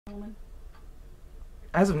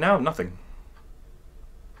As of now, nothing.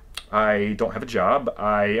 I don't have a job,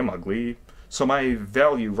 I am ugly, so my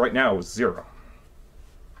value right now is 0.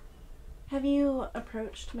 Have you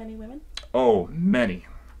approached many women? Oh, many.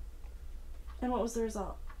 And what was the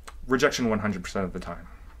result? Rejection 100% of the time.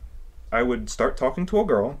 I would start talking to a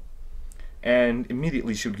girl, and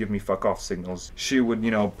immediately she would give me fuck off signals. She would,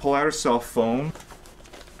 pull out her cell phone,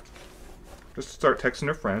 just start texting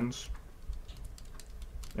her friends,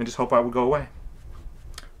 and just hope I would go away.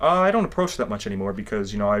 I don't approach that much anymore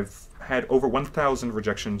because, I've had over 1,000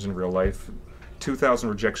 rejections in real life, 2,000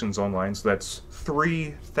 rejections online, so that's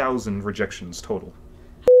 3,000 rejections total.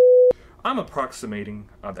 I'm approximating,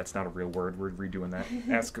 that's not a real word, we're redoing that.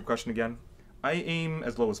 Ask a question again. I aim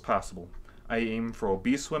as low as possible. I aim for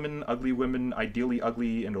obese women, ugly women, ideally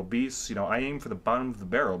ugly and obese. I aim for the bottom of the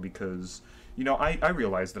barrel because, I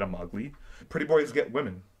realize that I'm ugly. Pretty boys get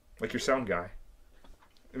women, like your sound guy.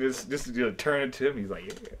 And just turn it to him, he's like,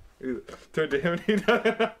 yeah. Turn to him,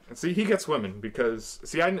 and see, he gets women because,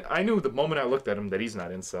 see, I knew the moment I looked at him that he's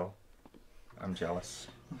not incel. I'm jealous.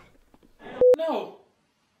 No.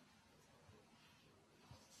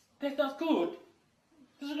 That's not good.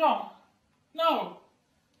 This is wrong. No.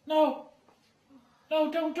 No.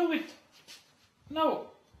 No, don't do it. No.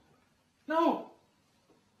 No.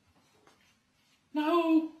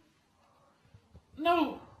 No.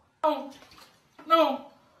 No. No. No.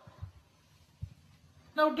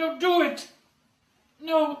 No, don't do it.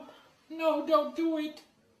 No. No, don't do it.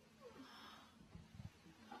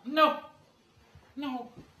 No. No.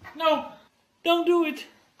 No. Don't do it.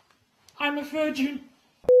 I'm a virgin.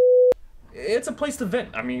 It's a place to vent.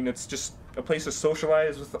 I mean, it's just a place to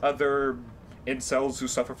socialize with other incels who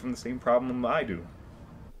suffer from the same problem I do.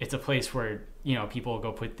 It's a place where, people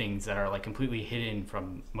go put things that are like completely hidden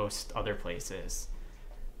from most other places.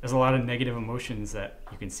 There's a lot of negative emotions that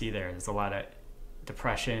you can see there. There's a lot of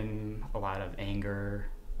depression, a lot of anger,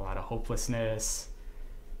 a lot of hopelessness.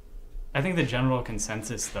 I think the general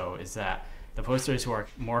consensus, though, is that the posters who are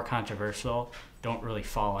more controversial don't really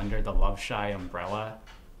fall under the love shy umbrella.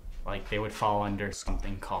 Like, they would fall under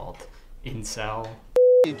something called incel.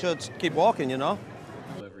 You just keep walking, Hello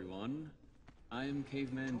everyone, I'm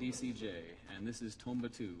Caveman DCJ, and this is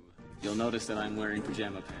Tomba 2. You'll notice that I'm wearing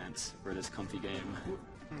pajama pants for this comfy game.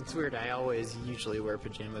 It's weird, I always usually wear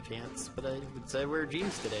pajama pants, but I would say I wear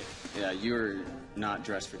jeans today. Yeah, you're not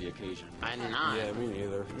dressed for the occasion. I'm not. Yeah, me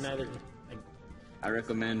neither. Neither. I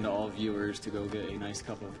recommend all viewers to go get a nice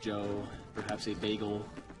cup of joe, perhaps a bagel.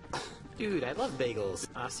 Dude, I love bagels.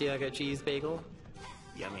 Asiago cheese bagel.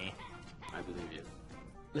 Yummy. I believe you.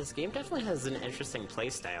 This game definitely has an interesting play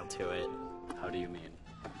style to it. How do you mean?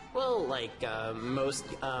 Well, like, most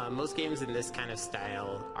games in this kind of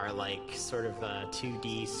style are like sort of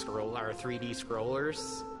 2D scroll or 3D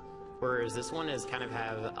scrollers, whereas this one is kind of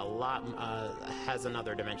has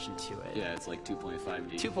another dimension to it. Yeah, it's like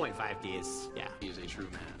 2.5D. 2.5Ds, yeah. He is a true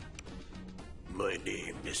man. My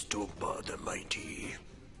name is Tomba the Mighty.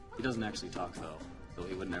 He doesn't actually talk though, so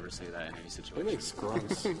he would never say that in any situation. He makes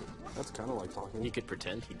grunts. That's kind of like talking. You could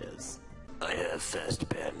pretend he does. I have fast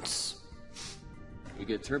pants. We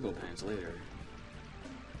get turbo pants later.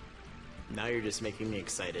 Now you're just making me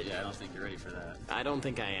excited. Yeah, I don't think you're ready for that. I don't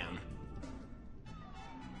think I am.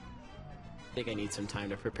 I think I need some time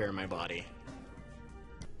to prepare my body.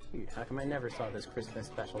 Dude, how come I never saw this Christmas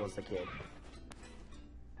special as a kid?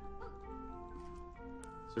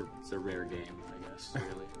 It's a rare game, I guess,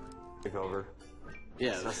 really. Take over.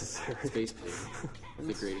 Yeah, that's Space Pig.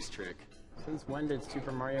 The greatest trick. Since when did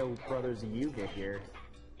Super Mario Brothers U get here?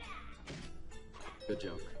 Good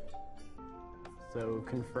joke. So,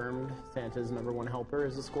 confirmed Santa's #1 helper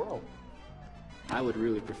is a squirrel. I would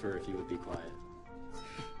really prefer if you would be quiet.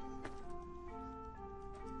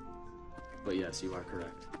 But yes, you are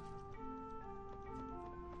correct.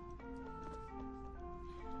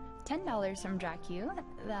 $10 from Dracu.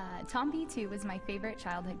 The Tomb 2 was my favorite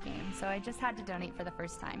childhood game, so I just had to donate for the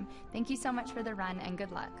first time. Thank you so much for the run and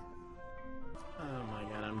good luck. Oh my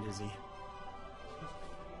god, I'm dizzy.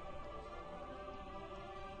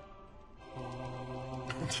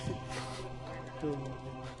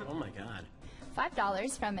 Oh my god.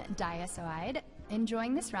 $5 from Diasoide.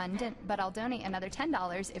 Enjoying this run, but I'll donate another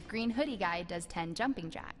 $10 if Green Hoodie Guy does 10 jumping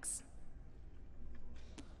jacks.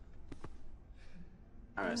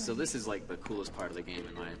 Alright, so this is like the coolest part of the game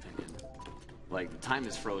in my opinion. Like, time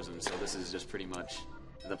is frozen, so this is just pretty much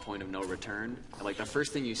the point of no return. And, like, the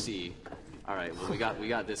first thing you see, alright, well we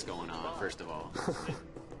got this going on, first of all.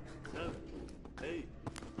 7, 8,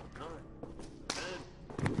 9, 10.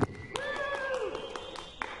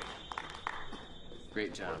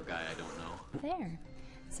 Great job, guy I don't know. There.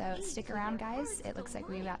 So stick around, guys. It looks like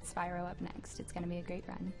we've got Spyro up next. It's going to be a great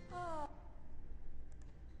run.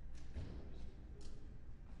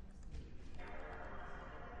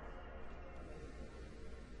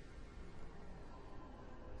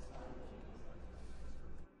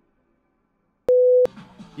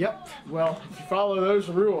 Yep. Well, if you follow those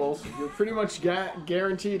rules, you're pretty much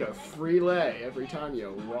guaranteed a free lay every time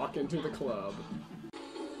you walk into the club.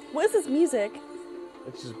 What is this music?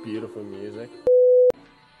 It's just beautiful music.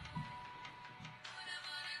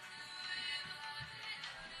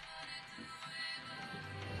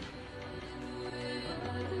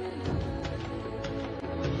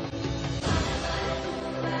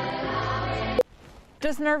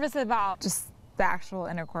 Just nervous about just the actual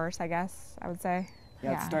intercourse, I guess, I would say.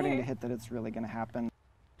 Yeah, it's starting to hit that it's really going to happen.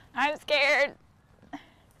 I'm scared.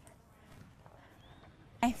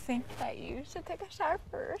 I think that you should take a shower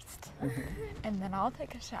first, and then I'll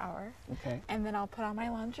take a shower, and then I'll put on my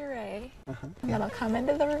lingerie, and then I'll come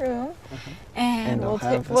into the room, and we'll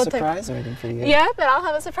have a surprise waiting for you. Yeah, then I'll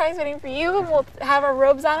have a surprise waiting for you, and we'll have our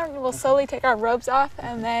robes on, and we'll slowly take our robes off,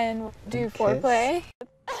 and then we'll do foreplay,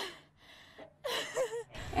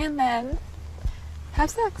 and then have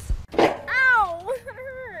sex. Ow! It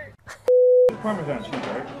hurt. Parmesan cheese,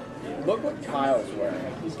 right? Look what Kyle's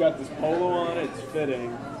wearing. He's got this polo on, it's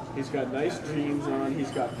fitting. He's got nice jeans on. He's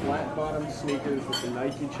got flat bottom sneakers with the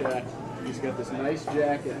Nike check. He's got this nice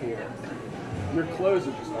jacket here. Your clothes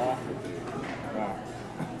are just awful. Wow.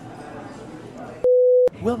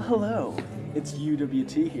 Well, hello. It's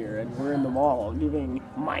UWT here, and we're in the mall giving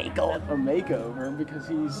Michael a makeover because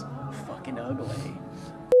he's fucking ugly.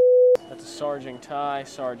 That's a sergeant tie,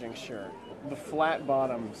 sergeant shirt. The flat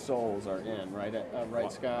bottom soles are in, right,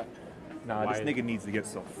 right, Scott? Nah, this nigga needs to get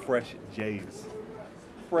some fresh J's.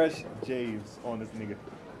 Fresh J's on this nigga.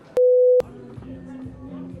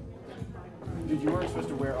 Dude, you weren't supposed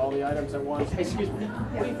to wear all the items at once. Hey, excuse me.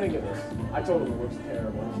 What do you think of this? I told him it looks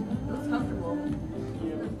terrible. It's comfortable.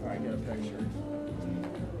 All right, get a picture.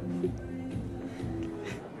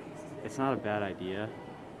 It's not a bad idea,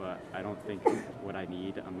 but I don't think what I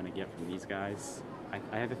need I'm gonna get from these guys.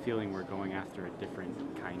 I have a feeling we're going after a different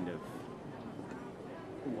kind of...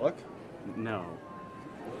 Look? No.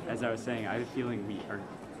 As I was saying, I have a feeling we are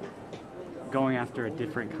going after a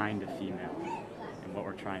different kind of female and what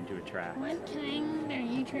we're trying to attract. What kind are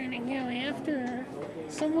you trying to go after?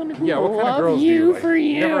 Someone who Yeah, what will kind of love girls do you you like? for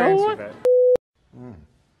you. Never answered that.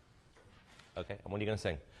 Okay, and what are you gonna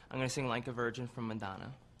sing? I'm gonna sing Like a Virgin from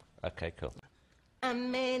Madonna. Okay, cool. I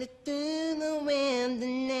made it through the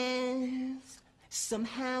wilderness.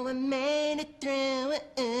 Somehow I made it through.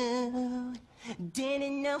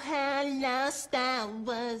 Didn't know how lost I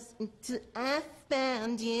was until I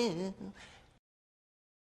found you.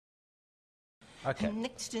 Okay.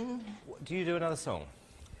 Next to Do you do another song?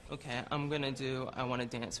 Okay, I'm gonna do I Wanna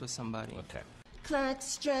Dance with Somebody. Okay. clock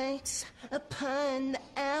strikes upon the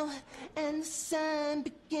hour and the sun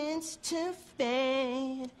begins to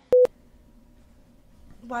fade.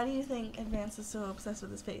 Why do you think Advance is so obsessed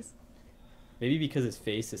with his face? Maybe because his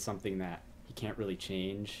face is something that he can't really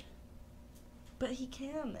change. But he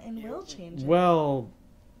can and will change it. Well,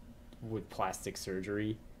 with plastic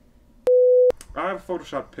surgery. I have a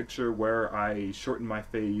Photoshop picture where I shortened my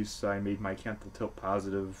face, I made my canthal tilt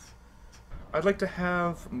positive. I'd like to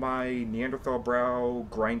have my Neanderthal brow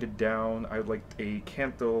grinded down. I'd like a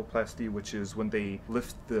canthoplasty, which is when they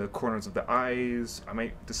lift the corners of the eyes. I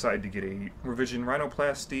might decide to get a revision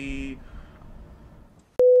rhinoplasty.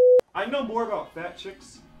 I know more about fat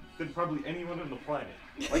chicks than probably anyone on the planet.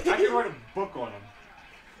 Like, I could write a book on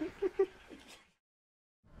them.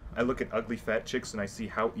 I look at ugly fat chicks and I see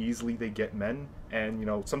how easily they get men, and, you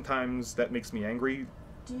know, sometimes that makes me angry.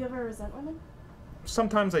 Do you ever resent women?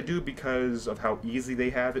 Sometimes I do because of how easy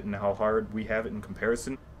they have it and how hard we have it in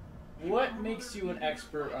comparison. What makes you an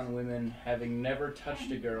expert on women, having never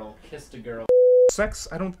touched a girl, kissed a girl? Sex,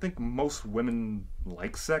 I don't think most women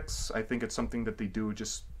like sex. I think it's something that they do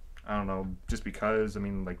just, I don't know, just because. I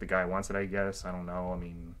mean, like, the guy wants it, I guess. I don't know. I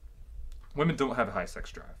mean, women don't have a high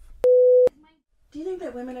sex drive. Do you think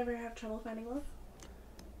that women ever have trouble finding love?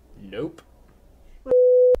 Nope.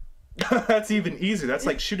 That's even easier. That's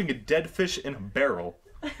like shooting a dead fish in a barrel.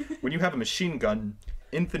 When you have a machine gun,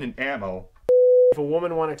 infinite ammo. If a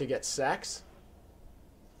woman wanted to get sex,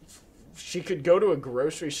 she could go to a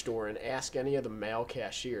grocery store and ask any of the male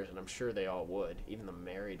cashiers, and I'm sure they all would, even the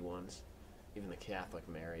married ones, even the Catholic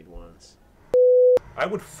married ones. I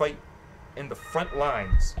would fight in the front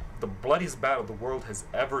lines, the bloodiest battle the world has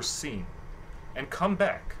ever seen, and come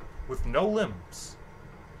back with no limbs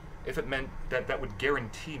if it meant that that would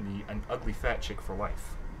guarantee me an ugly fat chick for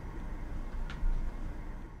life.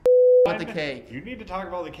 about the cake. You need to talk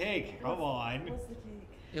about the cake. Come on. What's the cake?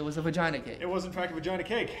 It was a vagina cake. It was in fact a vagina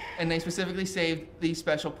cake. And they specifically saved the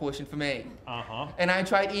special portion for me. Uh-huh. And I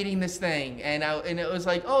tried eating this thing, and it was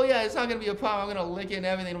like, oh yeah, it's not gonna be a problem. I'm gonna lick it and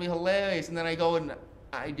everything. It'll be hilarious. And then I go and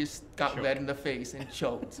I just got red in the face and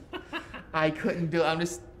choked. I couldn't do it. I'm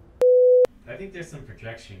just. I think there's some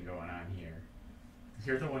projection going on here.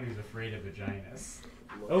 You're the one who's afraid of vaginas.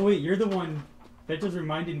 Oh wait, you're the one. That just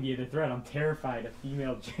reminded me of the thread. I'm terrified of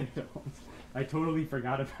female genitals. I totally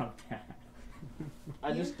forgot about that.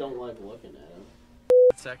 I just don't like looking at him.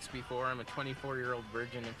 Sex before. I'm a 24-year-old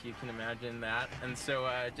virgin, if you can imagine that. And so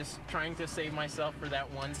just trying to save myself for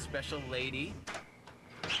that one special lady.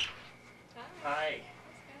 Hi.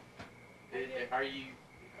 Are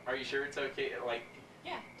you sure it's okay? Like.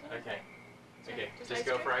 Yeah. Okay. Okay. Just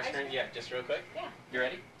go for ice cream. Yeah. Just real quick. Yeah. You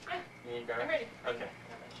ready? Yeah. You go. I'm ready. Okay.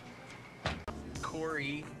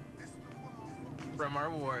 Corey from our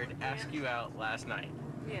ward asked you out last night.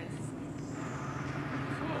 Yes.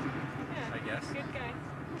 I guess. Good guy.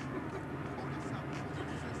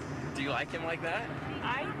 Do you like him like that?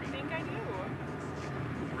 I think I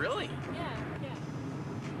do. Really? Yeah.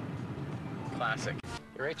 Classic.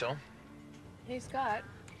 Hey, Rachel, Hey, Scott.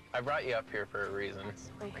 I brought you up here for a reason.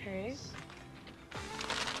 Okay.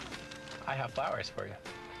 I have flowers for you.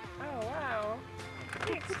 Oh, wow.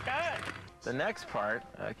 Thanks, Scott. The next part,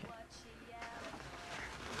 okay.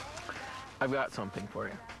 I've got something for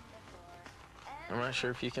you. I'm not sure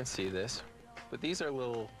if you can see this, but these are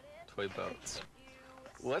little toy boats.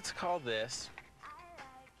 Let's call this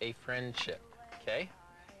a friendship, okay?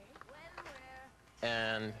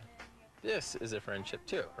 And this is a friendship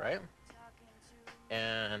too, right?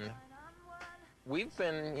 And we've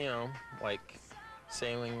been, like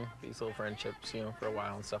sailing these little friendships, for a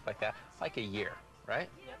while and stuff like that, like a year, right?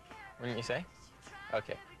 Yep. Wouldn't you say?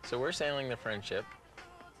 Okay, so we're sailing the friendship,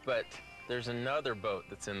 but there's another boat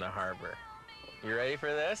that's in the harbor. You ready for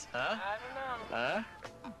this? Huh? I don't know.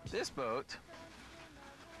 Huh? This boat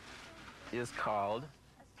is called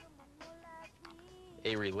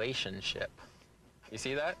a relationship. You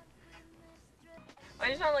see that? I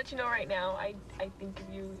just want to let you know right now, I think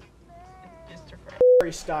of you as just a friend.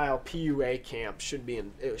 Style PUA camp should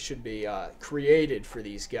be created for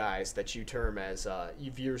these guys that you term as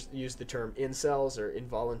you've used the term incels or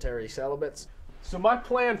involuntary celibates. So my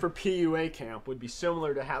plan for PUA camp would be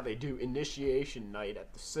similar to how they do initiation night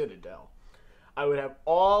at the Citadel. I would have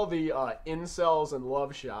all the incels and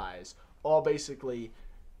love shies all basically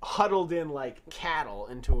huddled in like cattle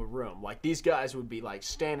into a room. Like these guys would be like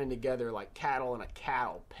standing together like cattle in a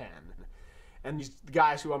cattle pen. And these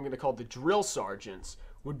guys who I'm going to call the drill sergeants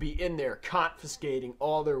would be in there confiscating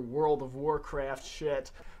all their World of Warcraft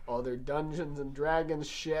shit, all their Dungeons and Dragons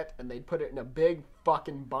shit, and they'd put it in a big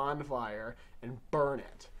fucking bonfire and burn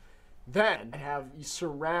it. Then I'd have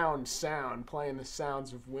surround sound playing the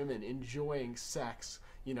sounds of women enjoying sex,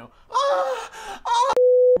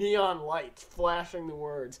 neon lights flashing the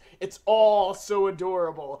words. It's all so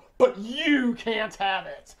adorable, but you can't have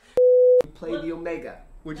it. Play the Omega,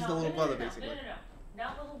 which is the little brother, basically. No.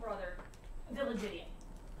 Not the little brother. The Legidian.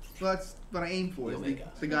 Well, that's what I aim for. Is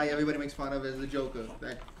the guy everybody makes fun of as the Joker.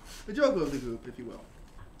 The Joker of the group, if you will.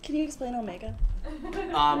 Can you explain Omega?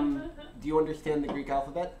 Do you understand the Greek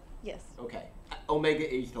alphabet? Yes. Okay.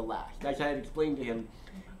 Omega is the last. As I had explained to him,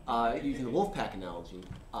 using the wolf pack analogy,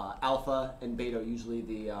 alpha and beta are usually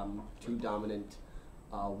the two dominant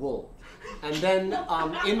wolves. And then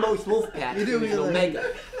in most wolf packs, there's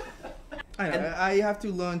Omega. I know. I have to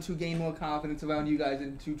learn to gain more confidence around you guys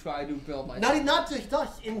and to try to build my. Not just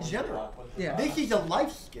us, in general. Yeah. This is a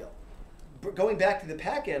life skill. Going back to the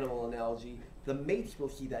pack animal analogy, the mates will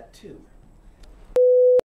see that too.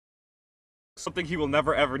 Something he will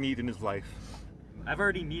never ever need in his life. I've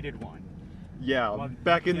already needed one. Yeah, Well,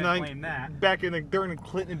 back in during during the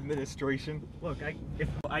Clinton administration. Look,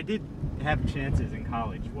 I did have chances in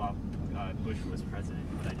college while Bush was president,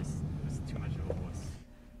 but I just was too much of a wuss.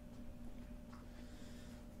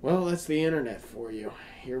 Well, that's the internet for you.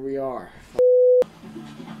 Here we are.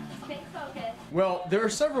 Stay focused. Well, there are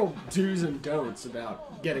several do's and don'ts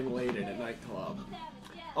about getting laid at a nightclub.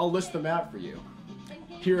 I'll list them out for you.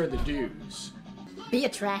 Here are the do's. Be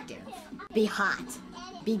attractive. Be hot.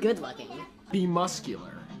 Be good looking. Be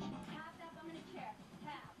muscular.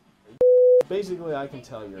 Basically, I can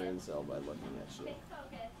tell you're an incel by looking at you.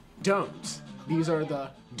 Don'ts. These are the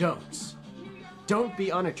don'ts. Don't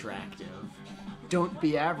be unattractive. Don't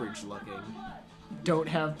be average looking. Don't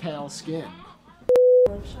have pale skin.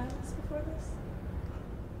 Love shyness before this?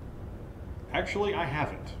 Actually, I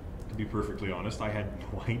haven't. To be perfectly honest, I had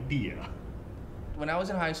no idea. When I was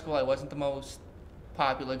in high school, I wasn't the most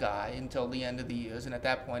popular guy until the end of the years, and at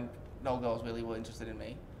that point, no girls really were interested in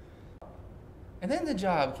me. And then the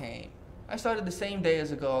job came. I started the same day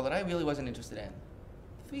as a girl that I really wasn't interested in.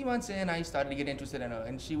 3 months in, I started to get interested in her,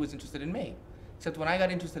 and she was interested in me. Except when I got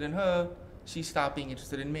interested in her, she stopped being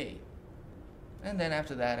interested in me. And then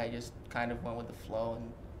after that, I just kind of went with the flow,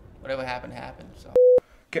 and whatever happened, happened, so.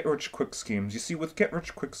 Get-rich-quick schemes. You see, with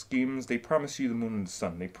get-rich-quick schemes, they promise you the moon and the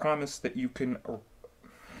sun. They promise that you can...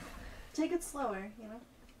 Take it slower, you know?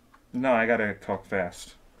 No, I gotta talk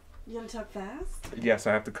fast. You gotta talk fast? Yes,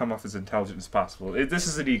 I have to come off as intelligent as possible. This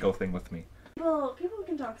is an ego thing with me. People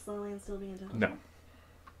can talk slowly and still be intelligent. No.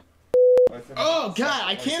 Oh god,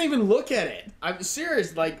 I can't even look at it. I'm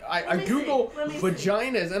serious. Like I Google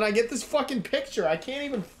vaginas and I get this fucking picture. I can't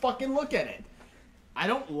even fucking look at it. I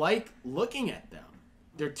don't like looking at them.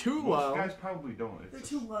 They're too low. Most guys probably don't. They're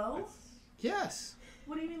too low? Yes.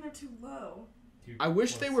 What do you mean they're too low? I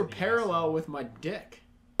wish they were parallel with my dick.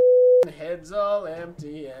 Head's all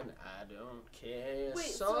empty and I don't care. Wait,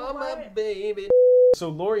 so my baby. So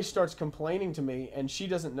Lori starts complaining to me, and she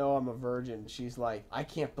doesn't know I'm a virgin. She's like, I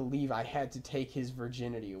can't believe I had to take his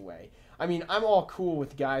virginity away. I mean, I'm all cool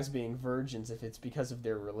with guys being virgins if it's because of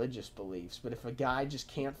their religious beliefs, but if a guy just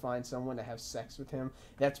can't find someone to have sex with him,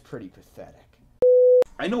 that's pretty pathetic.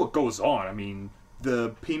 I know what goes on. I mean,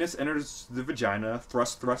 the penis enters the vagina,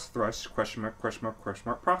 thrust, question mark,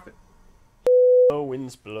 profit.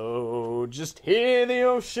 Winds blow, just hear the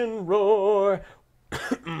ocean roar.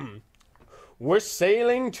 We're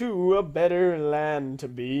sailing to a better land, to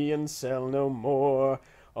be and sell no more.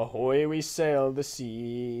 Ahoy, we sail the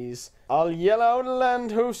seas. I'll yell out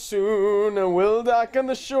land ho soon, and we'll dock on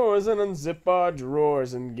the shores and unzip our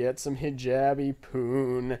drawers and get some hijabi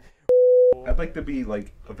poon. I'd like to be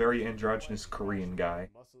like a very androgynous Korean guy.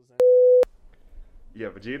 Yeah,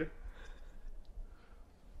 Vegeta?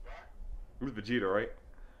 It was Vegeta, right?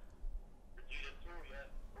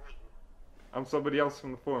 I'm somebody else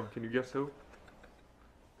from the forum. Can you guess who?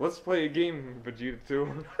 Let's play a game, Vegeta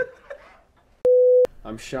 2.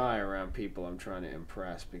 I'm shy around people I'm trying to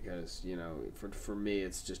impress because, you know, for me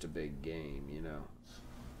it's just a big game, you know.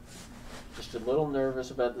 Just a little nervous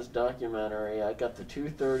about this documentary. I got the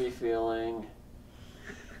 2:30 feeling.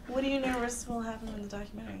 What are you nervous will happen in the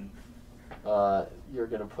documentary? You're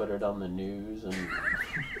gonna put it on the news and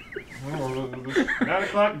 9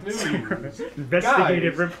 o'clock news.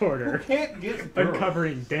 Investigative reporter Can't get girls.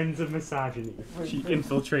 uncovering dens of misogyny. She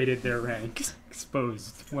infiltrated their ranks,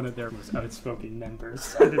 exposed one of their most outspoken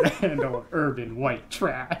members under the handle of urban white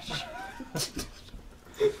trash.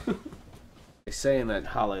 they say in that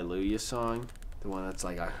Hallelujah song, the one that's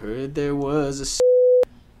like, I heard there was a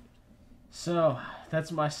So,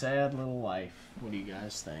 that's my sad little life. What do you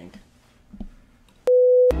guys think?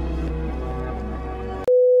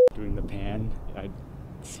 Doing the pan, I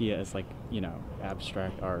see it as like, you know,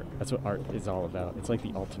 abstract art. That's what art is all about. It's like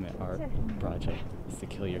the ultimate art project, is to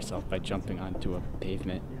kill yourself by jumping onto a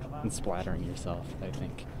pavement and splattering yourself, I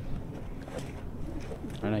think.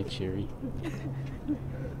 Aren't I cheery?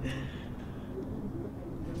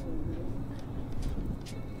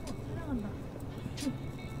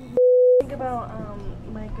 Think about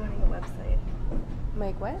Mike running a website.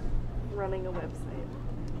 Mike what? Running a website.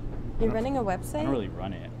 You're running a website? I don't really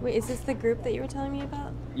run it. Wait, is this the group that you were telling me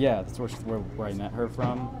about? Yeah, that's where I met her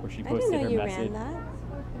from, where she I posted didn't know her you message. ran that.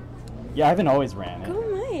 Yeah, I haven't always ran it. Go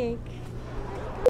Mike.